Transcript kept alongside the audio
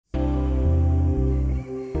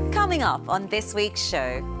Coming up on this week's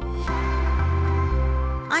show,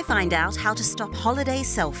 I find out how to stop holiday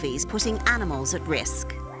selfies putting animals at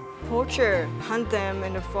risk. Poacher hunt them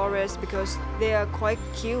in the forest because they are quite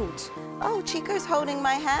cute. Oh, Chico's holding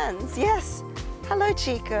my hands. Yes. Hello,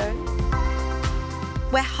 Chico.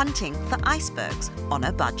 We're hunting for icebergs on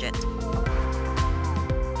a budget.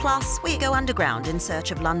 Plus, we go underground in search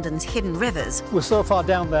of London's hidden rivers. We're so far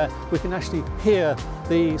down there, we can actually hear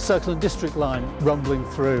the Circle and District line rumbling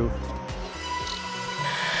through.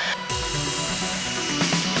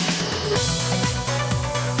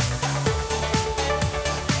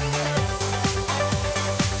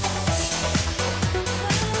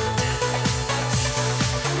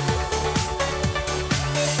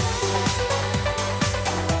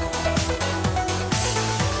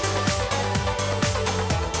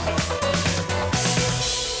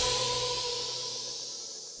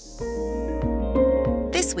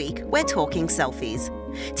 This week, we're talking selfies.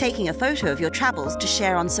 Taking a photo of your travels to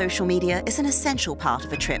share on social media is an essential part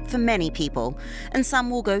of a trip for many people, and some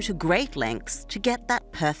will go to great lengths to get that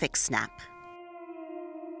perfect snap.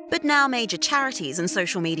 But now major charities and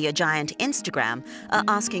social media giant Instagram are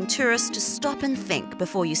asking tourists to stop and think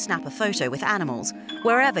before you snap a photo with animals,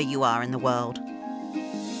 wherever you are in the world.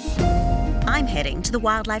 I'm heading to the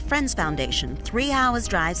Wildlife Friends Foundation, 3 hours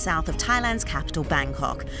drive south of Thailand's capital,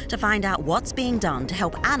 Bangkok, to find out what's being done to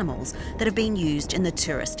help animals that have been used in the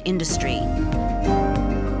tourist industry.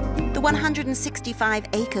 The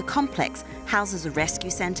 165-acre complex houses a rescue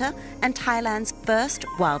centre and Thailand's first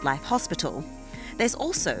wildlife hospital. There's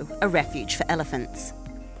also a refuge for elephants.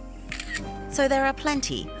 So there are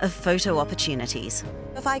plenty of photo opportunities.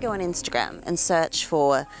 If I go on Instagram and search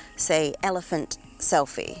for, say, elephant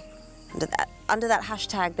selfie, under that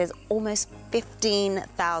hashtag, there's almost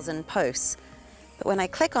 15,000 posts. But when I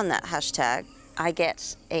click on that hashtag, I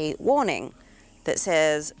get a warning that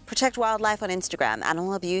says, protect wildlife on Instagram.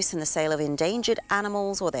 Animal abuse and the sale of endangered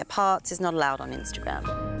animals or their parts is not allowed on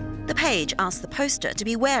Instagram. The page asks the poster to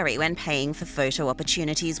be wary when paying for photo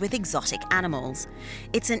opportunities with exotic animals.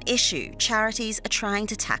 It's an issue charities are trying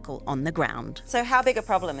to tackle on the ground. So how big a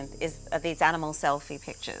problem are these animal selfie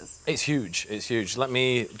pictures? It's huge, it's huge. Let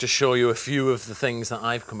me just show you a few of the things that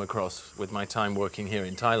I've come across with my time working here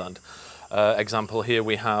in Thailand. Example, here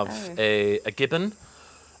we have a gibbon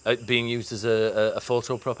being used as a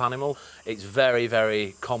photo prop animal. It's very,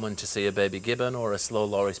 very common to see a baby gibbon or a slow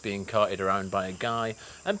loris being carted around by a guy,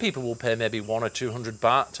 and people will pay maybe 100 or 200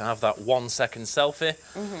 baht to have that 1 second selfie.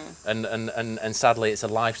 And sadly, it's a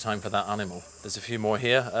lifetime for that animal. There's a few more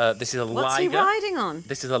here. This is a liger. What's he riding on?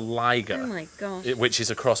 This is a liger. Oh my gosh. Which is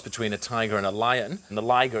a cross between a tiger and a lion. And the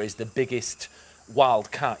liger is the biggest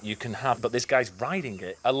wild cat you can have, but this guy's riding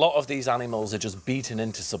it. A lot of these animals are just beaten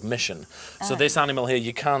into submission. So this animal here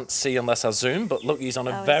you can't see unless I zoom, but look, he's on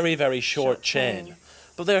a very, very short chain.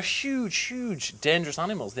 But they're huge, huge, dangerous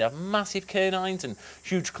animals. They have massive canines and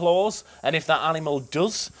huge claws, and if that animal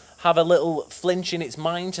does have a little flinch in its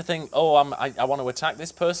mind to think, oh, I want to attack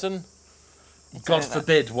this person, God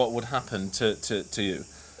forbid what would happen to you.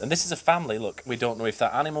 And this is a family, look, we don't know if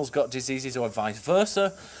that animal's got diseases or vice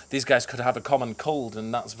versa. These guys could have a common cold,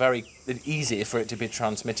 and that's very easy for it to be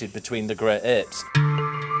transmitted between the great apes.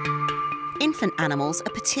 Infant animals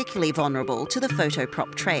are particularly vulnerable to the photo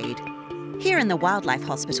prop trade. Here in the Wildlife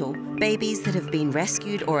Hospital, babies that have been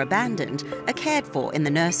rescued or abandoned are cared for in the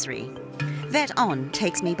nursery. Vet On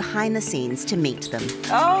takes me behind the scenes to meet them.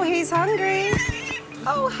 Oh, he's hungry.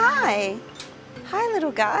 Oh, hi. Hi,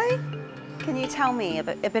 little guy. Can you tell me a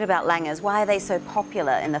bit about langurs? Why are they so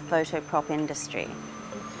popular in the photo prop industry?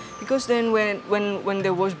 Because then when they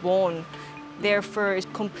was born, their fur is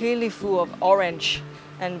completely full of orange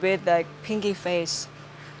and with like pinky face.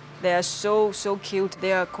 They are so cute.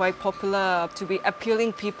 They are quite popular to be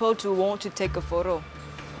appealing people to want to take a photo.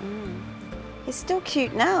 He's still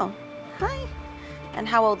cute now. Hi. And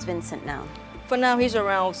how old's Vincent now? For now, he's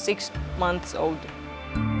around 6 months old.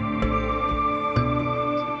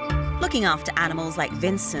 Looking after animals like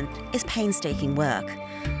Vincent is painstaking work.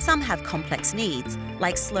 Some have complex needs,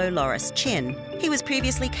 like slow loris Chin. He was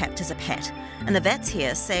previously kept as a pet, and the vets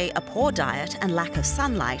here say a poor diet and lack of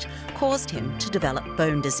sunlight caused him to develop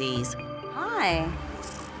bone disease. Hi.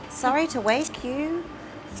 Sorry to wake you.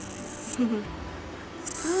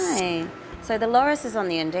 Hi. So the loris is on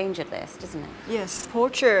the endangered list, isn't it? Yes.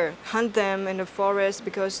 Poacher hunt them in the forest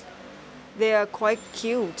because they are quite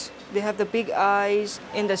cute. They have the big eyes.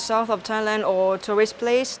 In the south of Thailand or tourist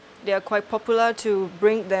place, they are quite popular to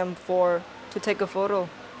bring them to take a photo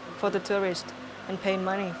for the tourist and pay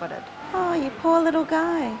money for that. Oh, you poor little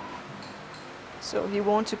guy. So you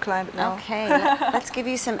want to climb it now? Okay, let's give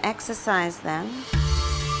you some exercise then.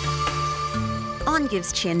 On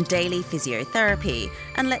gives Chin daily physiotherapy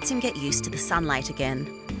and lets him get used to the sunlight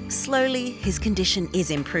again. Slowly, his condition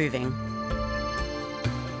is improving.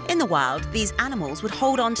 In the wild, these animals would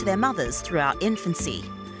hold on to their mothers throughout infancy,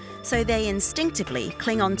 so they instinctively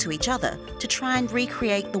cling on to each other to try and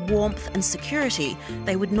recreate the warmth and security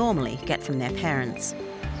they would normally get from their parents.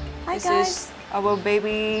 Hi guys. This is our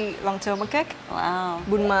baby long-tailed macaque. Wow.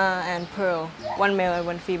 Bunma and Pearl. One male and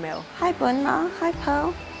one female. Hi Bunma. Hi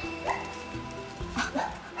Pearl.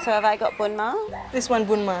 So have I got Bunma? This one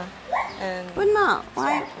Bunma. And Bunma,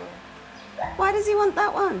 why does he want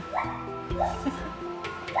that one?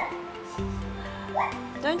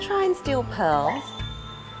 Don't try and steal pearls.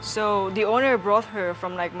 So the owner brought her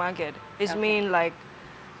from like market. It means like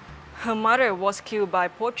her mother was killed by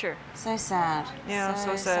poacher. So sad. Yeah,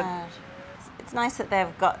 so sad. It's nice that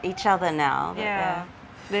they've got each other now. Yeah,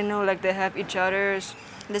 they know like they have each other's.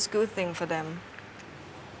 That's a good thing for them.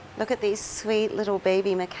 Look at these sweet little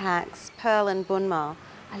baby macaques, Pearl and Bunma.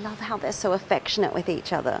 I love how they're so affectionate with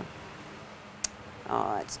each other.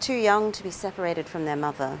 Oh, it's too young to be separated from their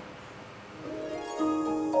mother.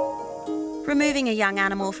 Removing a young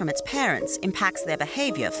animal from its parents impacts their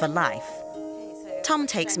behaviour for life. Tom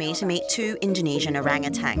takes me to meet 2 Indonesian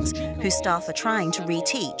orangutans whose staff are trying to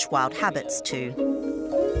reteach wild habits to.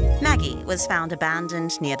 Maggie was found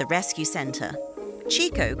abandoned near the rescue centre.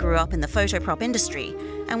 Chico grew up in the photo prop industry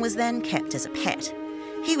and was then kept as a pet.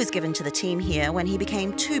 He was given to the team here when he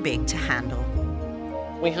became too big to handle.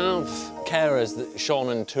 We have carers, Sean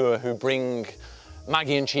and Tua, who bring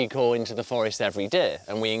Maggie and Chico into the forest every day,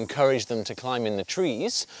 and we encourage them to climb in the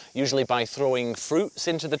trees, usually by throwing fruits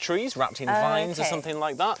into the trees, wrapped in vines or something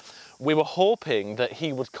like that. We were hoping that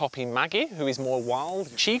he would copy Maggie, who is more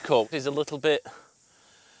wild. Chico is a little bit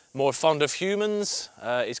more fond of humans.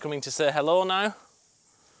 He's coming to say hello now.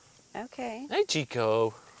 Okay. Hey,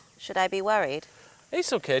 Chico. Should I be worried?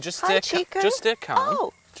 It's okay, just Hi, stay Chico. just stay calm.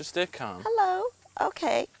 Oh. Just stay calm. Hello.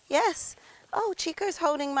 Okay. Yes. Oh, Chico's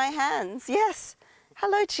holding my hands. Yes.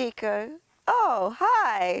 Hello, Chico. Oh,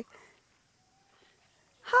 hi.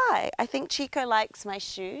 Hi. I think Chico likes my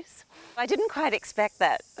shoes. I didn't quite expect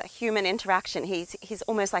that, a human interaction. He's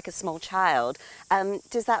almost like a small child.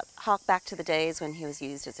 Does that hark back to the days when he was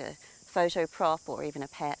used as a photo prop or even a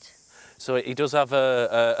pet? So he does have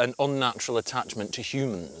an unnatural attachment to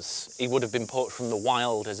humans. He would have been poached from the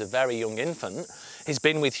wild as a very young infant. He's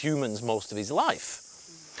been with humans most of his life.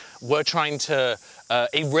 We're trying to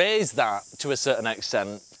erase that to a certain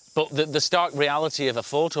extent, but the stark reality of a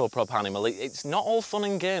photo prop animal, it's not all fun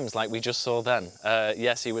and games like we just saw then.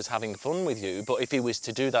 Yes, he was having fun with you, but if he was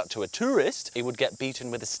to do that to a tourist, he would get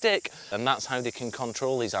beaten with a stick, and that's how they can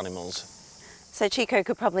control these animals. So Chico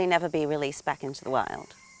could probably never be released back into the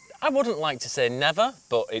wild? I wouldn't like to say never,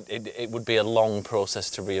 but it would be a long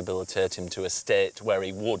process to rehabilitate him to a state where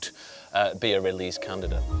he would be a release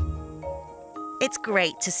candidate. It's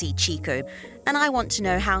great to see Chico, and I want to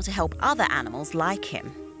know how to help other animals like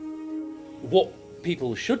him. What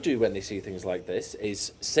people should do when they see things like this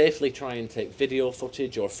is safely try and take video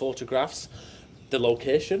footage or photographs, the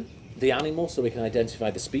location, the animal, so we can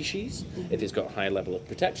identify the species, if it's got a high level of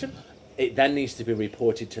protection. It then needs to be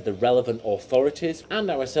reported to the relevant authorities and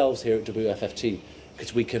ourselves here at WFFT,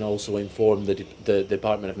 because we can also inform the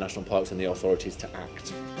Department of National Parks and the authorities to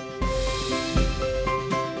act.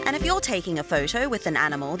 And if you're taking a photo with an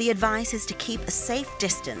animal, the advice is to keep a safe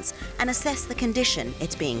distance and assess the condition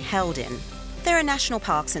it's being held in. There are national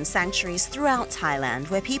parks and sanctuaries throughout Thailand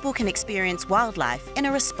where people can experience wildlife in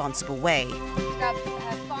a responsible way.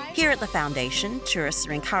 Here at the Foundation, tourists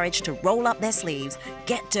are encouraged to roll up their sleeves,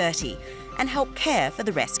 get dirty, and help care for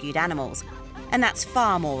the rescued animals. And that's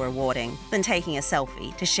far more rewarding than taking a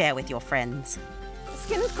selfie to share with your friends. The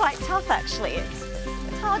skin's quite tough, actually.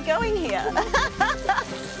 It's hard going here.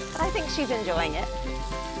 But I think she's enjoying it.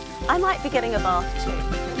 I might be getting a bath too.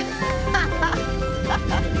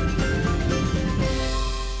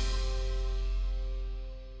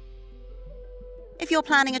 If you're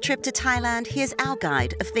planning a trip to Thailand, here's our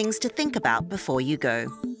guide of things to think about before you go.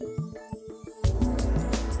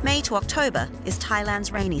 May to October is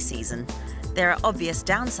Thailand's rainy season. There are obvious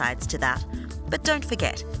downsides to that, but don't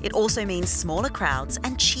forget, it also means smaller crowds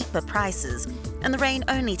and cheaper prices, and the rain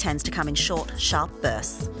only tends to come in short, sharp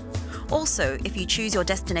bursts. Also, if you choose your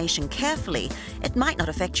destination carefully, it might not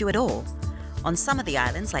affect you at all. On some of the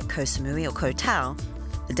islands, like Koh Samui or Koh Tao,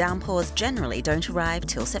 the downpours generally don't arrive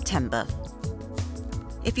till September.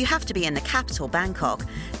 If you have to be in the capital, Bangkok,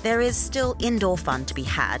 there is still indoor fun to be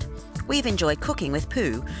had. We've enjoyed cooking with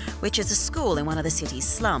Poo, which is a school in one of the city's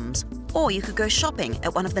slums. Or you could go shopping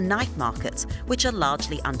at one of the night markets, which are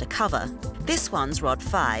largely undercover. This one's Rod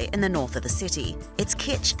Phai in the north of the city. It's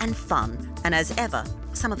kitsch and fun, and as ever,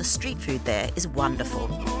 some of the street food there is wonderful.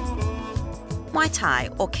 Muay Thai,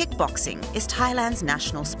 or kickboxing, is Thailand's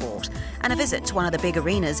national sport, and a visit to one of the big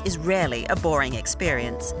arenas is rarely a boring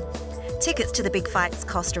experience. Tickets to the big fights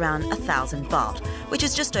cost around 1,000 baht, which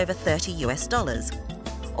is just over $30 US.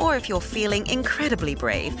 Or if you're feeling incredibly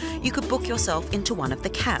brave, you could book yourself into one of the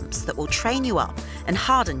camps that will train you up and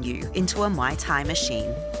harden you into a Muay Thai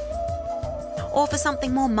machine. Or for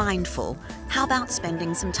something more mindful, how about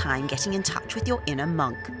spending some time getting in touch with your inner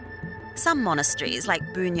monk? Some monasteries, like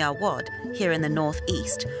Bunya Wat, here in the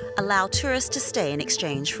northeast, allow tourists to stay in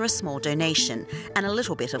exchange for a small donation and a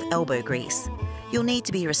little bit of elbow grease. You'll need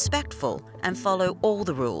to be respectful and follow all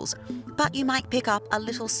the rules, but you might pick up a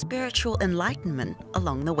little spiritual enlightenment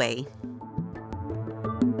along the way.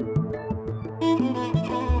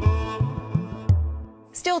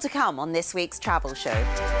 Still to come on this week's travel show.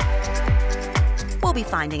 We'll be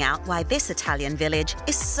finding out why this Italian village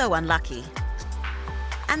is so unlucky.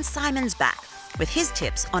 And Simon's back with his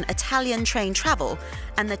tips on Italian train travel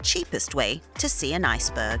and the cheapest way to see an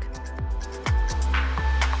iceberg.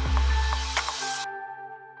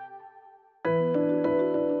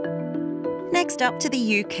 Next up to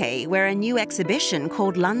the UK, where a new exhibition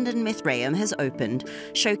called London Mithraeum has opened,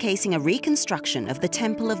 showcasing a reconstruction of the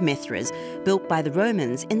Temple of Mithras built by the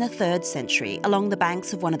Romans in the 3rd century along the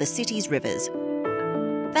banks of one of the city's rivers.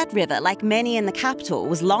 That river, like many in the capital,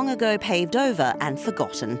 was long ago paved over and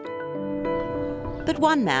forgotten. But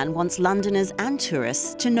one man wants Londoners and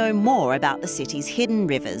tourists to know more about the city's hidden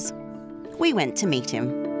rivers. We went to meet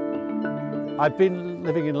him. I've been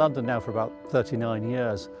living in London now for about 39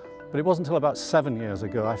 years, but it wasn't until about 7 years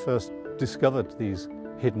ago I first discovered these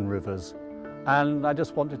hidden rivers. And I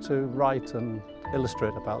just wanted to write and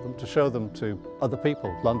illustrate about them, to show them to other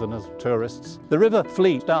people, Londoners, tourists. The River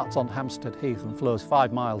Fleet starts on Hampstead Heath and flows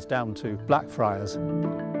 5 miles down to Blackfriars.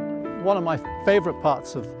 One of my favourite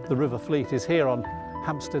parts of the River Fleet is here on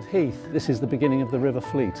Hampstead Heath. This is the beginning of the River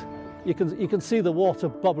Fleet. You can see the water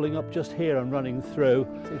bubbling up just here and running through.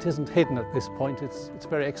 It isn't hidden at this point, it's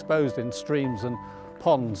very exposed in streams and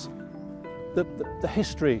ponds. The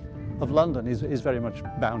history of London is very much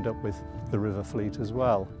bound up with the River Fleet as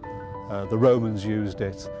well. The Romans used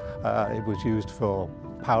it. It was used for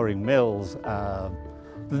powering mills.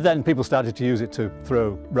 Then people started to use it to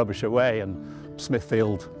throw rubbish away, and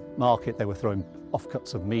Smithfield Market, they were throwing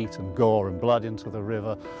offcuts of meat and gore and blood into the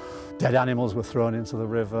river. Dead animals were thrown into the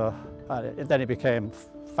river. Then it became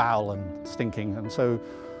foul and stinking, and so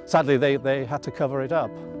sadly they had to cover it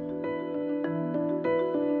up.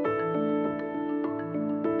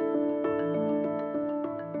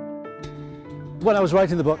 When I was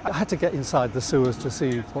writing the book, I had to get inside the sewers to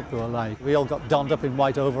see what they were like. We all got donned up in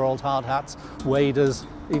white overalls, hard hats, waders,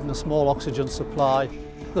 even a small oxygen supply.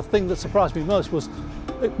 The thing that surprised me most was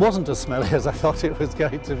it wasn't as smelly as I thought it was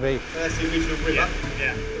going to be. That's the original river.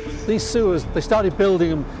 Yeah. These sewers, they started building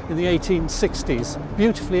them in the 1860s,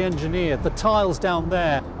 beautifully engineered. The tiles down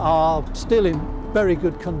there are still in very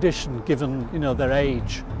good condition given, their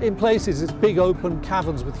age. In places it's big open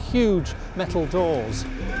caverns with huge metal doors.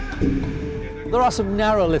 There are some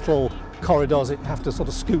narrow little corridors that you have to sort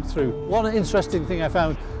of scoot through. One interesting thing I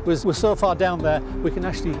found was we're so far down there we can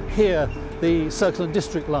actually hear the Circle and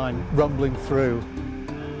District line rumbling through.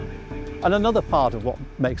 And another part of what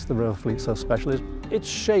makes the River Fleet so special is it's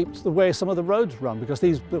shaped the way some of the roads run, because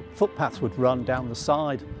the footpaths would run down the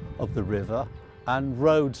side of the river and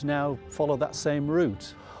roads now follow that same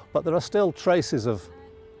route. But there are still traces of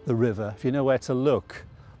the river, if you know where to look,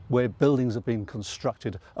 where buildings have been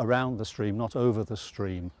constructed around the stream, not over the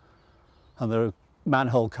stream. And there are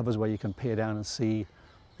manhole covers where you can peer down and see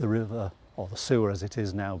the river, or the sewer as it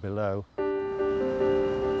is now, below.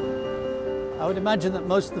 I would imagine that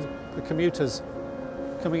most of the commuters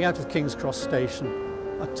coming out of King's Cross Station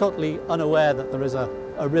are totally unaware that there is a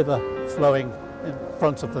river flowing in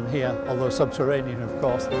front of them here, although subterranean, of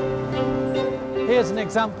course. Here's an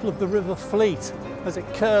example of the River Fleet as it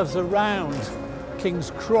curves around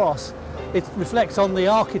King's Cross. It reflects on the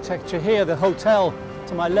architecture here. The hotel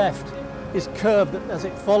to my left is curved as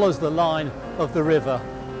it follows the line of the river.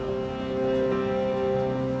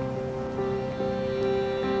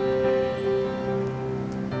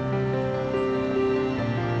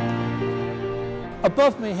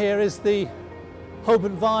 Above me here is the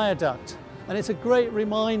Holborn Viaduct, and it's a great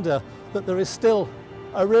reminder that there is still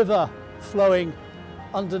a river flowing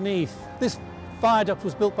underneath. This viaduct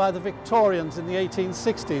was built by the Victorians in the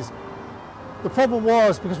 1860s. The problem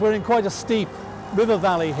was, because we're in quite a steep river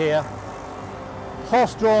valley here,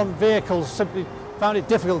 horse-drawn vehicles simply found it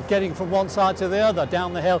difficult getting from one side to the other,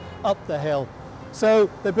 down the hill, up the hill. So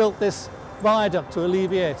they built this viaduct to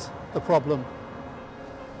alleviate the problem.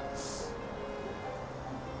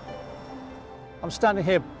 I'm standing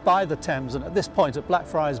here by the Thames, and at this point at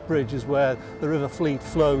Blackfriars Bridge is where the River Fleet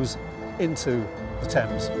flows into the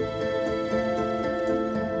Thames.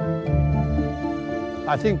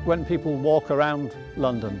 I think when people walk around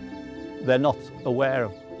London, they're not aware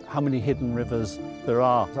of how many hidden rivers there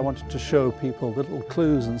are. I wanted to show people the little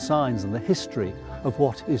clues and signs and the history of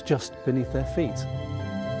what is just beneath their feet.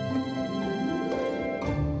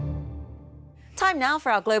 Time now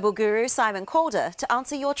for our global guru, Simon Calder, to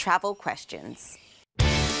answer your travel questions.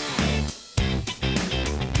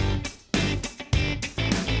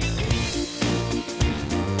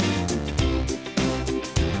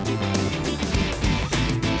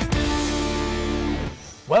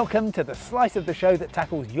 Welcome to the slice of the show that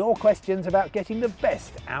tackles your questions about getting the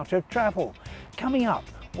best out of travel. Coming up,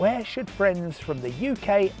 where should friends from the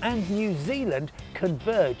UK and New Zealand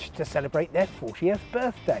converge to celebrate their 40th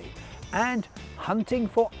birthday? And hunting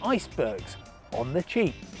for icebergs on the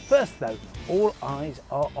cheap. First though, all eyes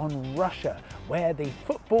are on Russia, where the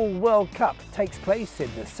Football World Cup takes place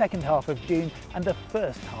in the second half of June and the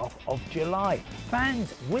first half of July.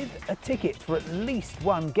 Fans with a ticket for at least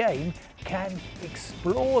one game can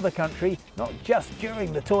explore the country not just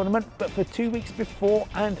during the tournament but for 2 weeks before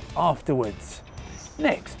and afterwards.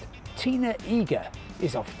 Next, Tina Eager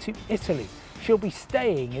is off to Italy. She'll be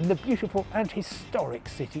staying in the beautiful and historic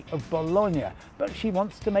city of Bologna, but she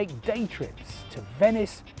wants to make day trips to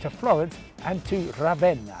Venice, to Florence and to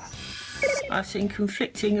Ravenna. I've seen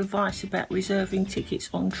conflicting advice about reserving tickets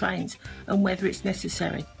on trains and whether it's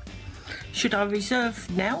necessary. Should I reserve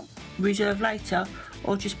now, reserve later,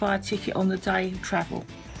 or just buy a ticket on the day of travel?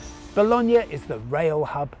 Bologna is the rail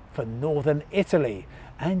hub for northern Italy,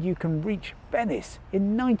 and you can reach Venice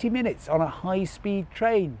in 90 minutes on a high-speed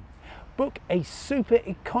train. Book a super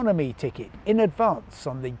economy ticket in advance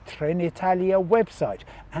on the Trenitalia website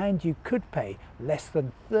and you could pay less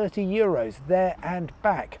than €30 there and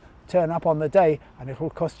back. Turn up on the day and it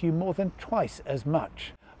will cost you more than twice as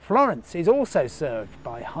much. Florence is also served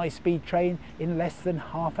by high-speed train in less than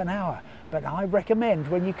half an hour, but I recommend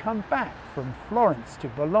when you come back from Florence to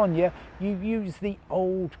Bologna you use the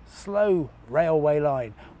old slow railway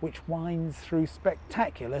line which winds through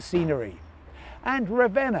spectacular scenery. And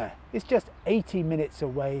Ravenna is just 80 minutes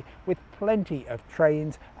away with plenty of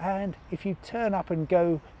trains, and if you turn up and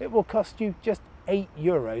go it will cost you just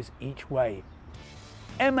 €8 each way.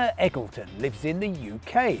 Emma Eggleton lives in the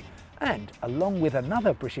UK and, along with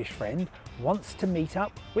another British friend, wants to meet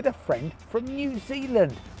up with a friend from New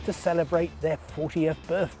Zealand to celebrate their 40th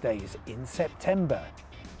birthdays in September.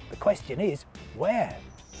 The question is, where?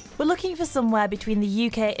 We're looking for somewhere between the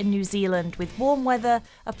UK and New Zealand with warm weather,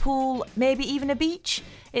 a pool, maybe even a beach.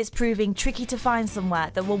 It's proving tricky to find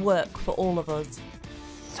somewhere that will work for all of us.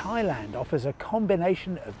 Thailand offers a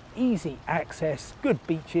combination of easy access, good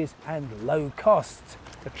beaches and low costs.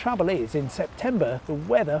 The trouble is, in September the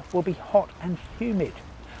weather will be hot and humid.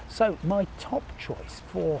 So my top choice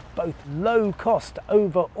for both low cost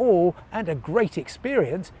overall and a great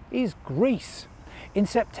experience is Greece. In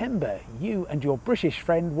September, you and your British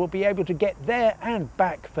friend will be able to get there and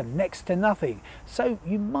back for next to nothing, so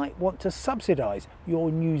you might want to subsidise your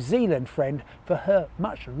New Zealand friend for her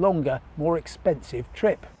much longer, more expensive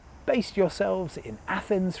trip. Base yourselves in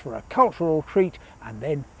Athens for a cultural treat and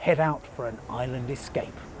then head out for an island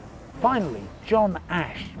escape. Finally, John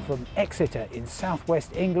Ash from Exeter in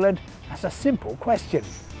southwest England has a simple question.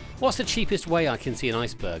 What's the cheapest way I can see an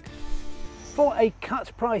iceberg? For a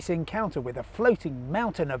cut price encounter with a floating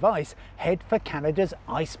mountain of ice, head for Canada's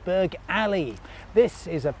Iceberg Alley. This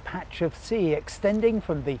is a patch of sea extending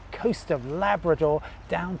from the coast of Labrador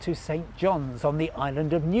down to St John's on the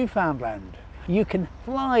island of Newfoundland. You can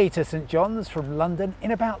fly to St John's from London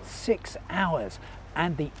in about 6 hours,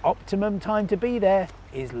 and the optimum time to be there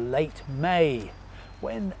is late May,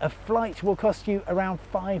 when a flight will cost you around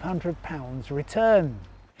 £500 return.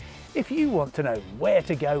 If you want to know where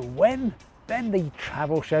to go when, then the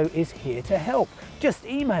Travel Show is here to help. Just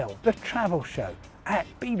email the Travel Show at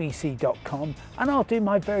bbc.com and I'll do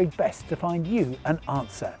my very best to find you an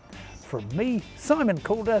answer. From me, Simon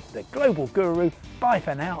Calder, the Global Guru, bye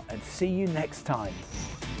for now and see you next time.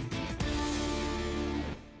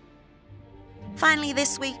 Finally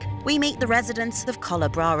this week, we meet the residents of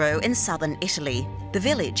Colabraro in southern Italy. The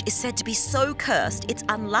village is said to be so cursed it's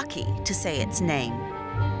unlucky to say its name.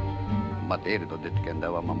 Materi, ho detto che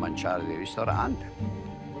andavamo a mangiare al ristorante.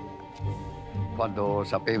 Quando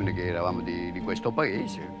sapevano che eravamo di questo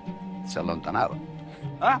paese, si allontanavano.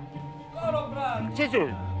 Sì,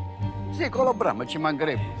 sì. Sì, Colobrano, ci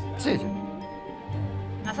mancherebbe. Sì, sì.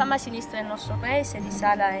 La fama sinistra del nostro paese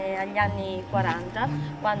risale agli anni 40,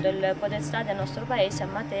 quando il podestà del nostro paese a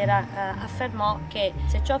Matera affermò che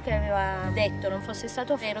se ciò che aveva detto non fosse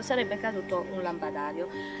stato vero sarebbe caduto un lampadario.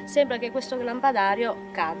 Sembra che questo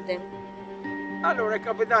lampadario cadde. Allora è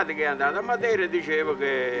capitato che è andato a Matera e dicevo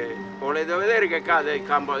che volete vedere che cade il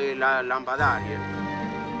campo del lampadario.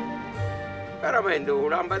 Veramente un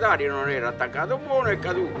lampadario non era attaccato buono e è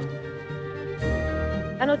caduto.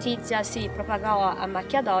 La notizia si propagò a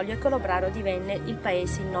macchia d'olio e Colobraro divenne il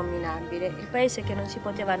paese innominabile, il paese che non si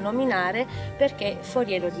poteva nominare perché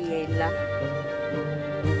foriero di Ella.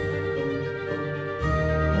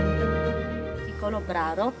 Di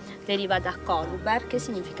Colobraro deriva da Colubar, che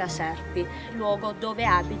significa serpi, luogo dove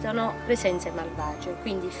abitano presenze malvagie,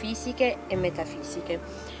 quindi fisiche e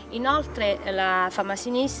metafisiche. Inoltre la fama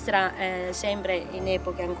sinistra, sempre in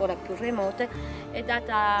epoche ancora più remote, è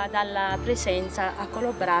data dalla presenza a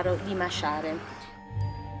Colobraro di Masciare.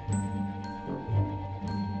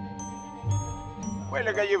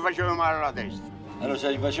 Quello che gli faceva male alla testa. Allora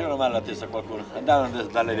se gli facevano male alla testa a qualcuno, andavano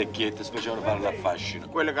dalle vecchiette, si facevano fare l'affascino.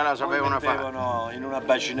 Quello che la sapevano fare. Mettevano in una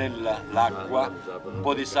bacinella l'acqua, un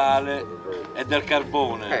po' di sale e del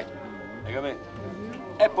carbone. Hai capito?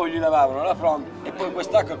 E poi gli lavavano la fronte e poi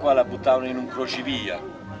quest'acqua qua la buttavano in un crocevia.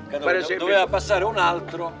 Doveva passare un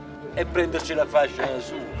altro e prenderci la fascia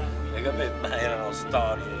su. Hai capito? Ma erano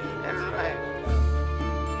storie.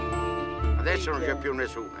 Adesso non c'è più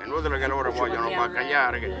nessuno, è inutile che loro vogliono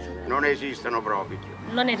baccagliare, che non esistono proprio.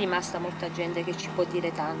 Non è rimasta molta gente che ci può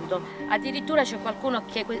dire tanto, addirittura c'è qualcuno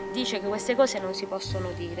che dice che queste cose non si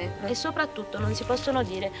possono dire e soprattutto non si possono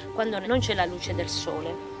dire quando non c'è la luce del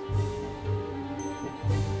sole,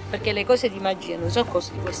 perché le cose di magia non sono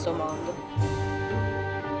cose di questo mondo.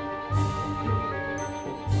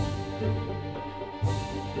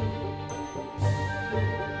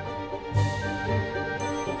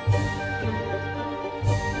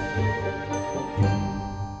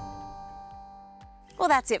 Well,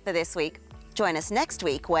 that's it for this week. Join us next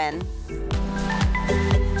week when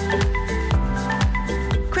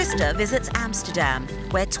Krista visits Amsterdam,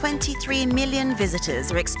 where 23 million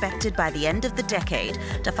visitors are expected by the end of the decade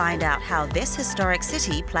to find out how this historic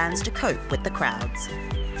city plans to cope with the crowds.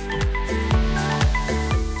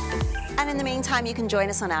 And in the meantime, you can join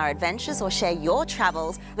us on our adventures or share your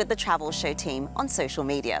travels with the Travel Show team on social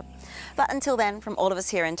media. But until then, from all of us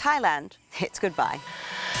here in Thailand, it's goodbye.